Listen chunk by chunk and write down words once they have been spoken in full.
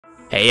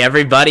Hey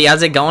everybody,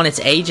 how's it going? It's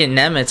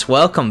AgentNemitz.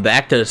 Welcome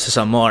back to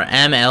some more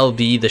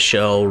MLB The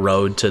Show,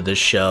 Road to the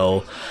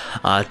Show.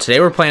 Today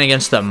we're playing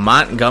against the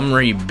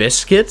Montgomery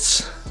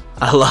Biscuits.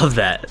 I love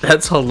that.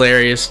 That's a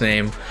hilarious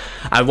name.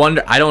 I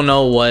don't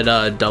know what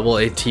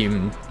AA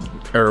team,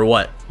 or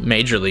what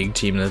Major League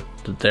team that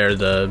they're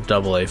the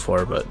AA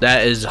for, but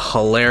that is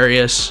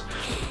hilarious.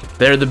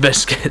 They're the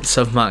Biscuits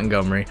of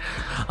Montgomery.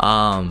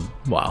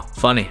 Wow,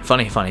 funny.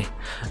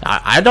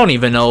 I don't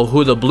even know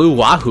who the Blue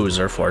Wahoos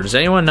are for. Does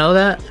anyone know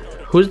that?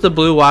 Who's the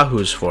Blue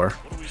Wahoos for?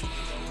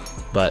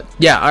 But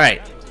yeah, all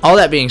right. All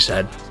that being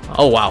said,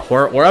 oh wow,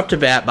 we're up to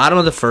bat, bottom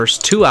of the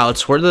first, 2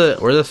 outs. We're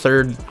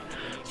the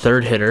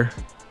third hitter.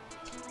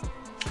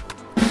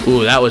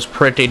 Ooh, that was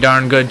pretty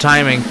darn good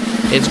timing.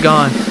 It's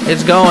gone.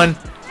 It's going.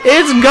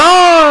 It's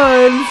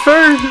gone.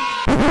 First.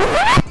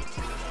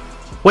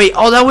 Wait,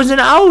 oh, that was an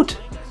out.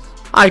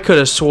 I could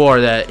have swore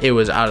that it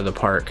was out of the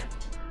park.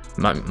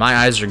 My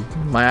eyes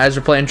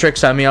are playing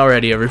tricks on me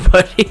already,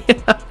 everybody.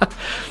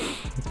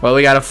 Well,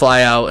 we got to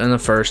fly out in the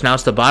first. Now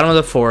it's the bottom of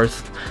the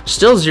fourth.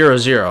 Still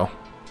 0-0.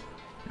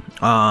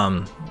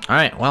 All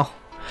right, well,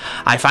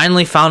 I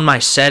finally found my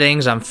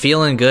settings. I'm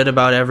feeling good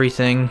about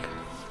everything.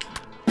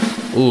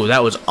 Ooh,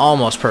 that was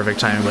almost perfect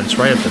timing, but it's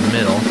right up the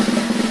middle.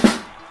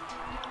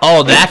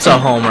 Oh, that's a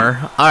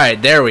homer. All right,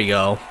 there we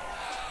go.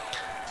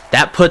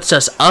 That puts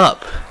us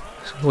up.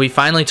 We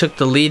finally took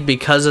the lead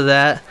because of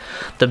that.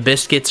 The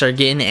Biscuits are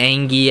getting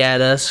angry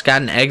at us.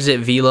 Got an exit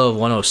velo of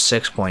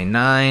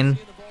 106.9.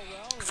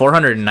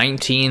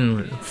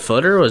 419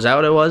 footer, was that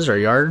what it was, or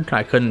yard?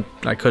 I couldn't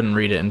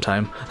read it in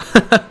time.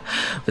 But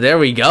there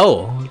we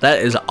go.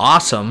 That is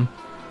awesome.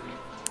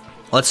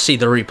 Let's see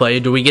the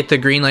replay. Do we get the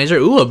green laser?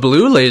 Ooh, a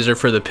blue laser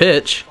for the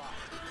pitch.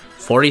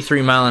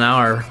 43 mile an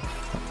hour.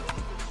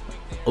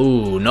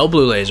 Ooh, no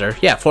blue laser.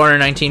 Yeah,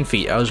 419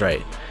 feet. I was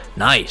right.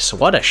 Nice.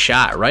 What a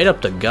shot. Right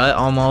up the gut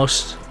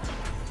almost.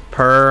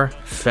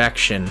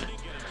 Perfection.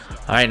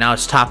 Alright, now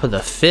it's top of the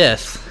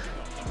fifth.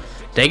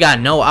 They got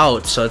no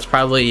outs, so it's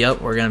probably, yep,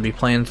 we're going to be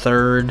playing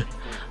third.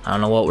 I don't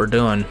know what we're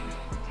doing.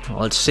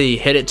 Let's see.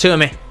 Hit it to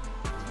me.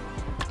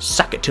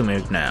 Suck it to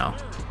me now.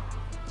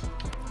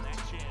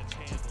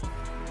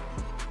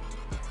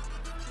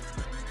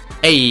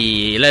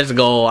 Hey, let's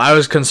go. I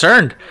was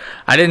concerned.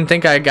 I didn't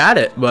think I got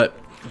it, but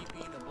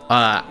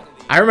I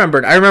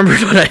remembered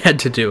what I had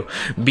to do.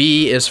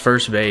 B is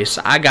first base.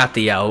 I got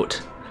the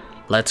out.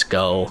 Let's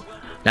go.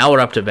 Now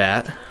we're up to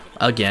bat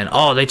again.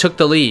 Oh, they took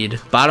the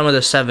lead. Bottom of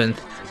the seventh.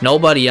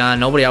 Nobody on,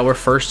 nobody out. We're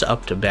first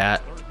up to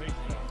bat.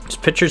 This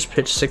pitcher's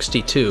pitch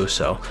 62,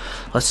 so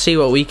let's see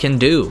what we can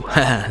do.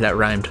 That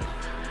rhymed.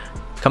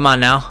 Come on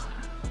now.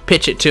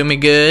 Pitch it to me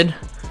good.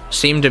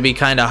 Seemed to be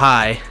kind of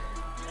high.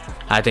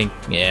 I think,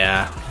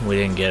 yeah, we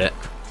didn't get it.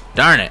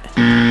 Darn it.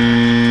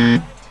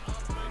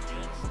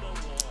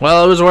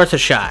 Well, it was worth a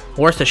shot.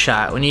 Worth a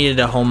shot. We needed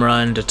a home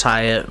run to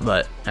tie it,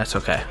 but that's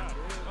okay.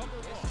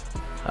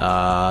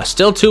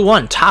 Still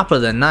 2-1. Top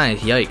of the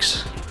ninth.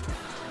 Yikes.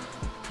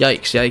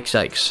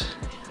 Yikes.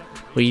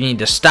 We need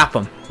to stop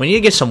them. We need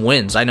to get some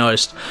wins. I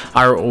noticed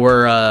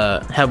we're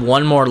have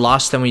one more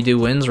loss than we do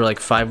wins. We're like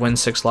 5 wins,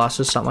 6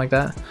 losses, something like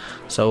that.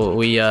 So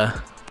we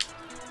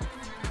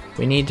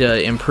need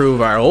to improve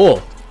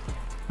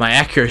my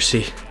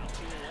accuracy.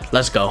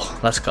 Let's go.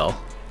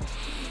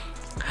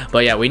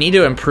 But yeah, we need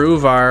to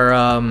improve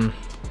our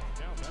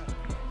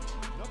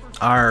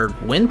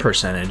win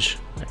percentage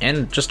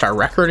and just our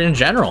record in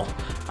general.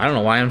 I don't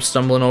know why I'm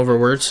stumbling over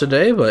words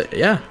today, but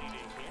yeah.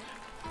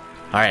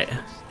 All right.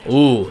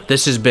 Ooh,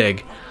 this is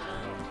big.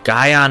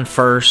 Guy on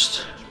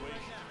first.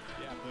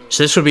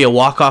 So this would be a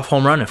walk-off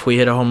home run if we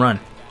hit a home run.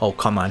 Oh,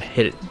 come on.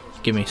 Hit it.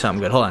 Give me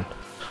something good. Hold on. All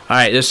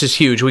right, this is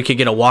huge. We could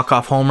get a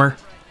walk-off homer.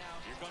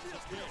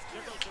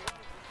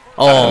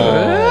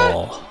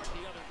 Oh.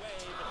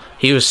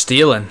 He was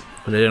stealing,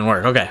 but it didn't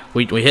work. Okay,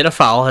 we hit a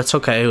foul. That's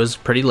okay. It was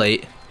pretty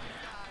late.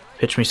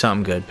 Pitch me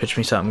something good. Pitch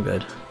me something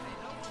good.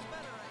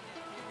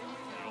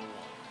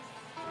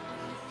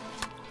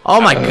 Oh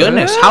my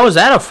goodness. How was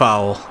that a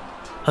foul?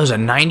 That was a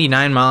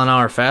 99 mile an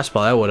hour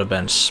fastball. That would have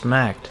been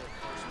smacked.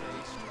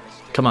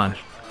 Come on.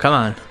 Come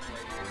on.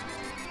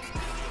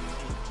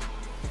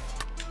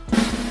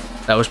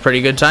 That was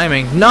pretty good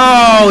timing.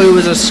 No, it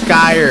was a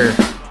skyer.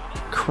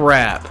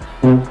 Crap.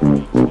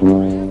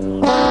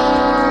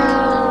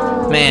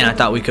 Man, I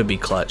thought we could be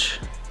clutch.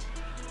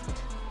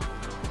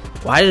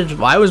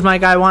 Why was my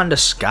guy wanting to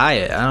sky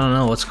it? I don't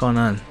know what's going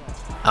on.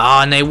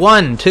 Oh, and they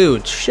won too.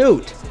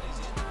 Shoot.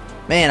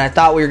 Man, I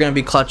thought we were going to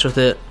be clutch with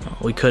it.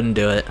 We couldn't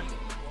do it.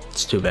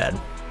 It's too bad.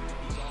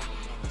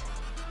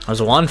 I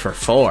was 1 for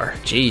 4.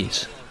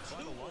 Jeez.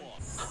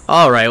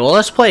 Alright, well,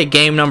 let's play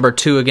game number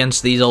 2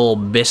 against these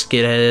old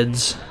biscuit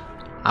heads.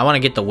 I want to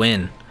get the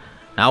win.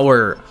 Now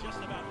we're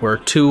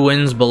 2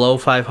 wins below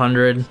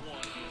 500.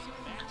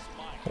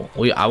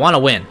 I want to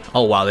win.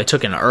 Oh wow, they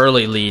took an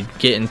early lead,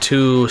 getting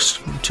two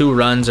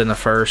runs in the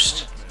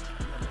first.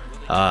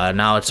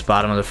 Now it's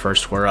bottom of the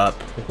first. We're up.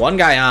 1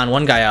 guy on,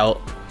 1 guy out.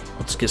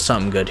 Let's get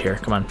something good here.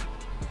 Come on.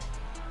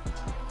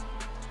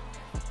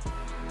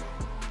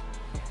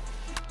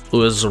 It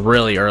was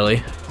really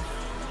early.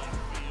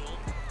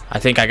 I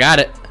think I got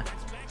it.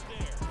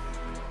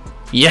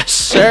 Yes,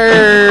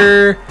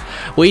 sir.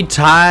 We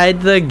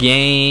tied the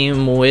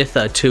game with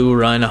a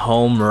 2-run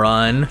home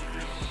run.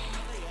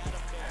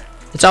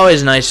 It's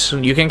always nice.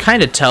 You can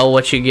kind of tell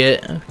what you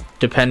get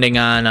depending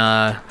on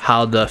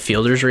how the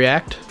fielders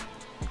react.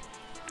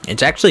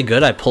 It's actually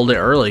good I pulled it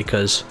early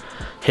because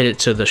hit it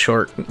to the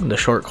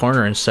short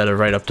corner instead of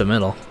right up the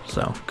middle.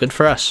 So good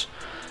for us.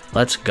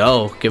 Let's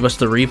go. Give us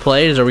the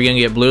replays. Are we gonna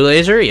get blue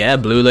laser? Yeah,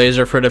 blue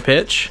laser for the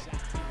pitch.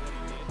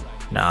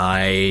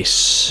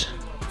 Nice.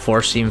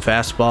 4-seam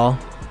fastball.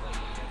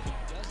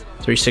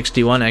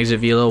 361 exit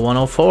velo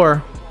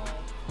 104.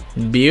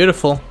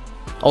 Beautiful.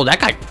 Oh, that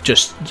guy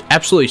just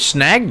absolutely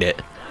snagged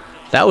it.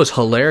 That was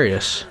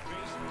hilarious.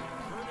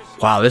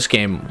 Wow, this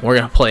game we're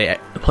gonna play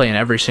in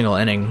every single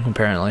inning.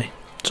 Apparently,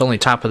 it's only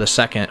top of the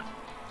second.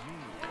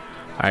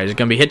 All right, is it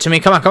gonna be hit to me?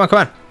 Come on, come on, come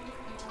on!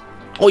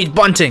 Oh, he's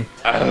bunting.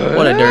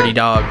 What a dirty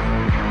dog.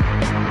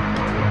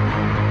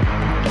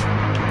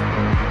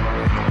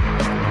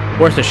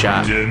 Worth a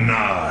shot.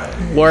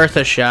 Denied. Worth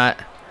a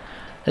shot.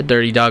 The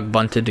dirty dog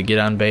bunted to get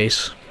on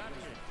base.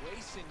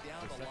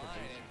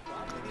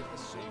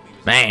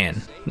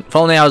 Man, if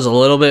only I was a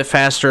little bit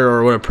faster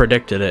or would have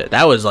predicted it.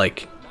 That was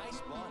like,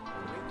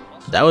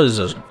 that was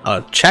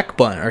a check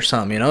bunt or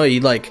something, you know? He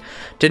like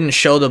didn't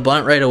show the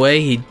bunt right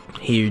away.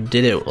 He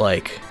did it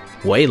like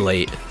way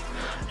late.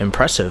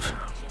 Impressive.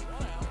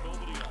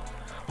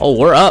 Oh,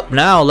 we're up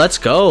now. Let's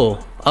go.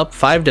 Up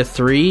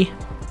 5-3.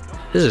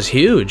 This is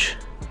huge.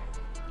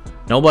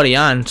 Nobody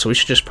on, so we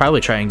should just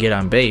probably try and get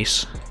on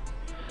base.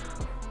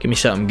 Give me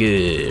something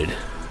good.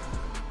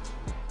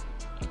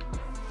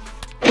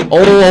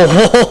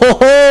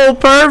 Oh,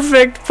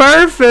 perfect,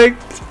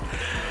 perfect.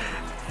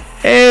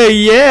 Hey,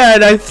 yeah,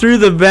 and I threw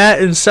the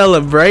bat in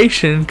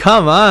celebration.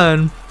 Come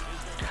on.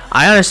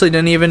 I honestly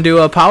didn't even do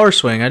a power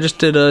swing. I just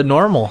did a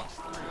normal.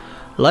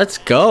 Let's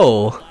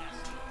go.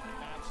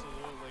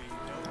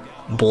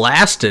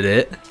 Blasted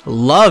it.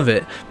 Love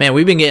it. Man,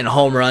 we've been getting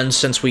home runs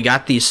since we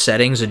got these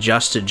settings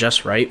adjusted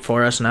just right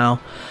for us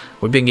now.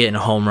 We've been getting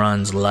home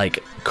runs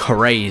like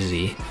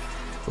crazy.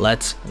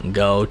 Let's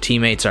go.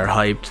 Teammates are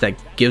hyped. That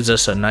gives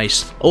us a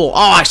nice... Oh,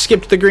 I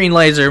skipped the green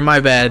laser. My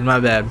bad, my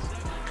bad.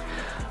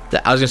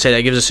 I was going to say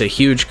that gives us a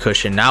huge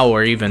cushion. Now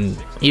we're even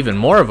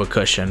more of a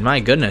cushion. My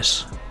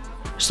goodness.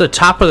 It's the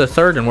top of the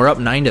third and we're up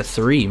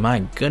 9-3. My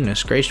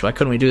goodness gracious. Why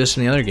couldn't we do this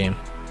in the other game?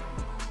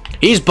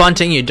 He's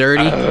bunting, you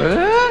dirty.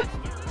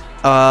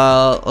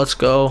 Let's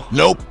go.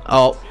 Nope.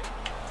 Oh,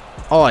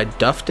 I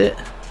duffed it?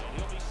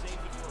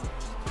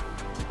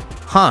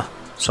 Huh.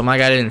 So my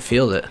guy didn't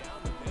field it.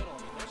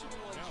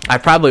 I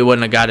probably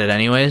wouldn't have got it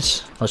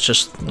anyways.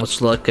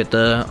 Let's look at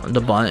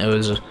the bunt. It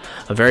was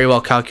a very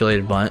well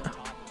calculated bunt.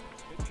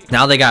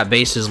 Now they got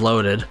bases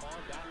loaded.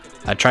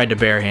 I tried to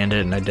barehand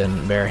it and I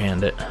didn't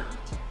barehand it.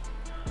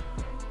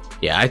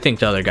 Yeah, I think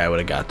the other guy would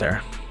have got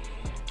there.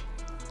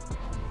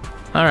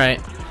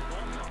 Alright.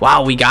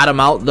 Wow, we got him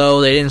out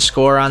though. They didn't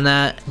score on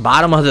that.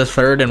 Bottom of the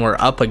third and we're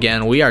up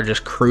again. We are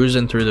just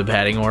cruising through the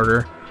batting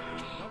order.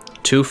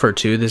 2 for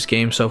 2 this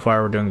game so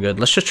far. We're doing good.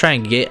 Let's just try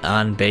and get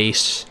on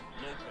base.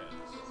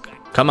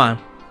 Come on.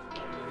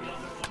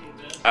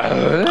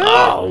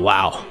 Oh,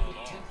 wow.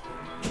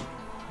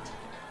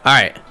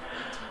 Alright.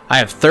 I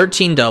have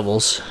 13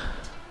 doubles.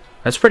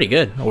 That's pretty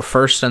good. We're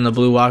first in the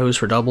Blue Wahoos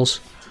for doubles.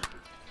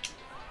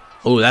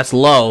 Oh, that's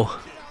low.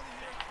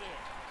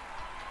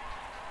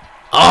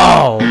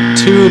 Oh,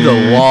 to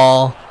the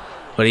wall.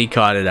 But he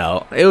caught it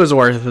out. It was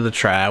worth the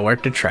try.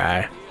 Worth the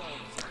try.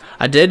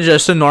 I did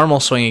just a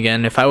normal swing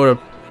again. If I would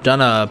have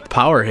done a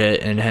power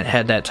hit and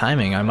had that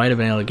timing, I might have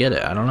been able to get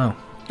it. I don't know.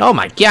 Oh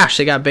my gosh,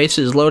 they got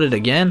bases loaded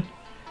again?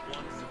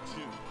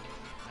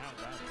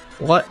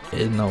 What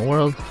in the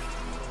world?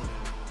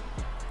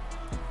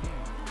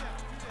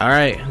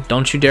 Alright,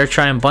 don't you dare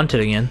try and bunt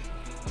it again.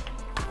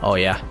 Oh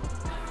yeah.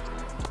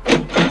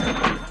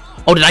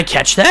 Oh, did I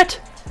catch that?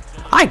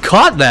 I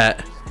caught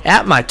that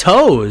at my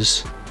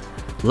toes.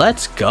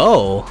 Let's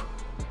go.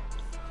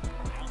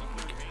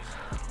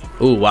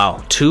 Ooh,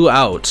 wow. 2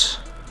 outs.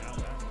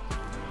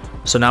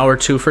 So now we're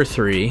 2 for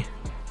 3.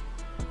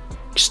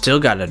 Still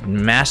got a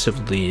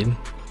massive lead.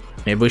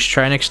 Maybe we should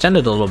try and extend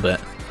it a little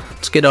bit.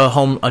 Let's get a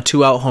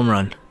 2-out home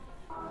run.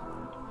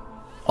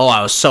 Oh,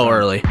 I was so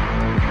early.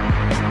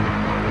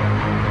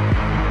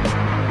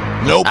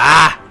 Nope.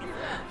 Ah!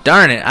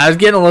 Darn it. I was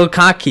getting a little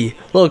cocky.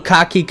 A little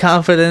cocky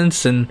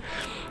confidence, and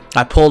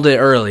I pulled it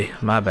early.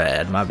 My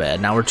bad, my bad.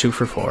 Now we're 2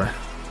 for 4.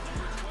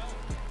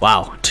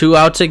 Wow. 2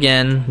 outs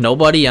again.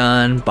 Nobody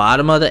on.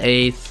 Bottom of the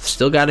 8th.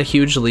 Still got a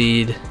huge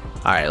lead.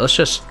 All right, let's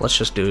just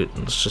do it.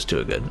 Let's just do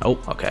it good. Oh,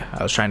 okay.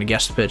 I was trying to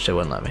guess the pitch. They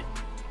wouldn't let me.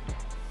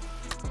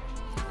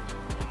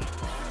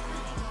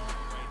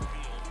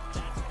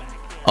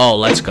 Oh,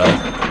 let's go.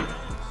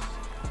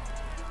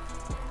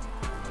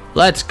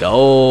 Let's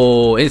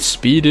go. Its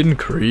speed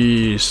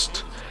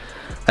increased.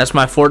 That's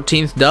my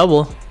 14th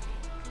double.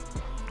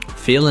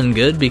 Feeling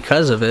good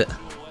because of it.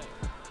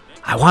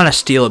 I want to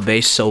steal a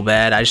base so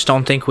bad. I just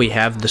don't think we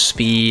have the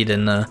speed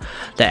and the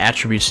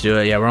attributes to do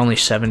it. Yeah, we're only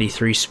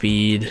 73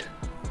 speed.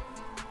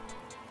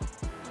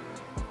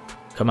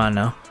 Come on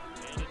now.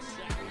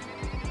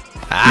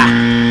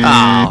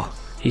 Ah!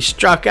 Oh, he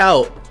struck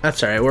out.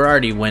 That's alright, we're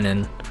already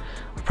winning.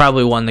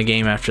 Probably won the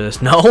game after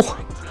this. No!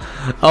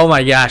 Oh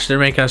my gosh, they're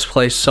making us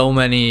play so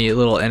many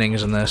little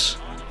innings in this.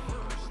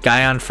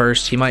 Guy on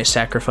first, he might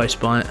sacrifice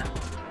bunt.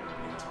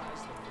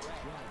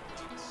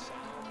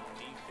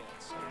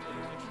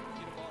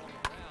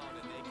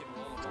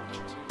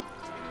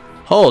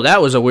 Oh,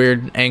 that was a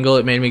weird angle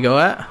it made me go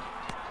at.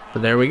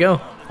 But there we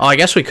go. Oh, I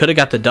guess we could have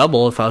got the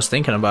double if I was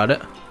thinking about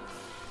it.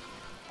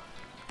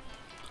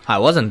 I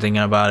wasn't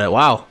thinking about it.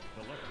 Wow.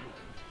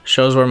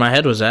 Shows where my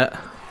head was at.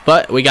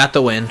 But we got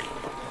the win.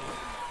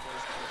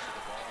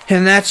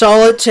 And that's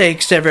all it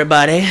takes,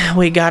 everybody.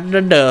 We got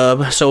the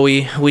dub. So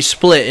we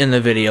split in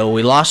the video.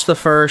 We lost the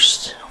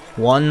first,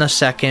 won the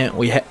second.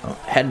 We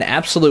had an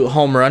absolute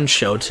home run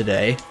show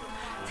today.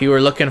 If you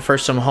were looking for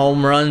some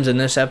home runs in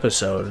this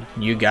episode,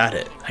 you got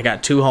it. I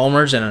got 2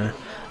 homers and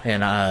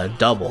a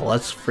double.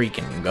 Let's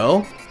freaking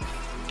go.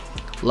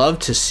 Love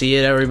to see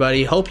it,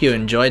 everybody. Hope you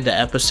enjoyed the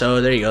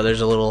episode. There you go. There's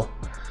a little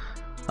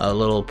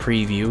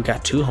preview.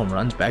 Got 2 home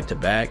runs back to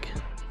back.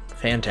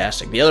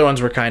 Fantastic. The other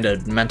ones were kind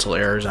of mental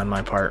errors on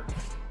my part.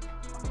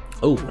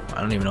 Oh,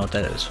 I don't even know what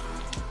that is.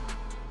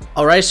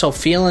 Alright, so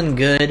feeling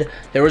good.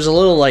 There was a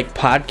little like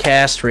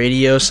podcast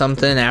radio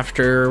something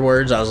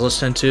afterwards I was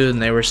listening to,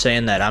 and they were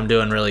saying that I'm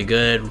doing really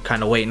good.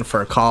 Kind of waiting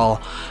for a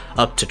call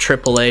up to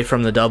AAA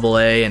from the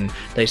AA, and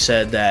they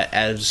said that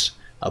as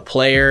a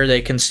player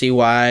they can see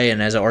why,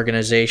 and as an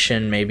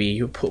organization maybe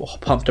you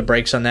pump the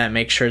brakes on that,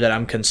 make sure that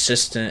I'm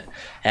consistent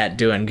at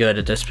doing good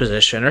at this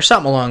position or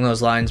something along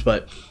those lines.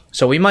 But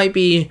so we might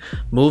be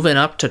moving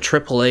up to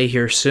AAA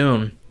here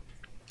soon.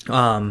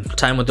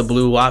 Time with the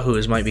Blue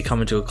Wahoos might be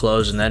coming to a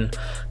close, and then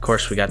of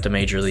course we got the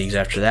major leagues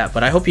after that.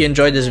 But I hope you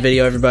enjoyed this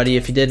video, everybody.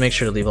 If you did, make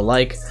sure to leave a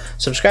like,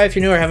 subscribe if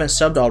you're new or haven't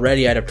subbed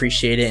already. I'd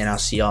appreciate it, and I'll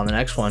see you all in the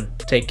next one.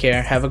 Take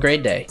care, have a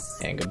great day,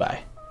 and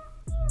goodbye.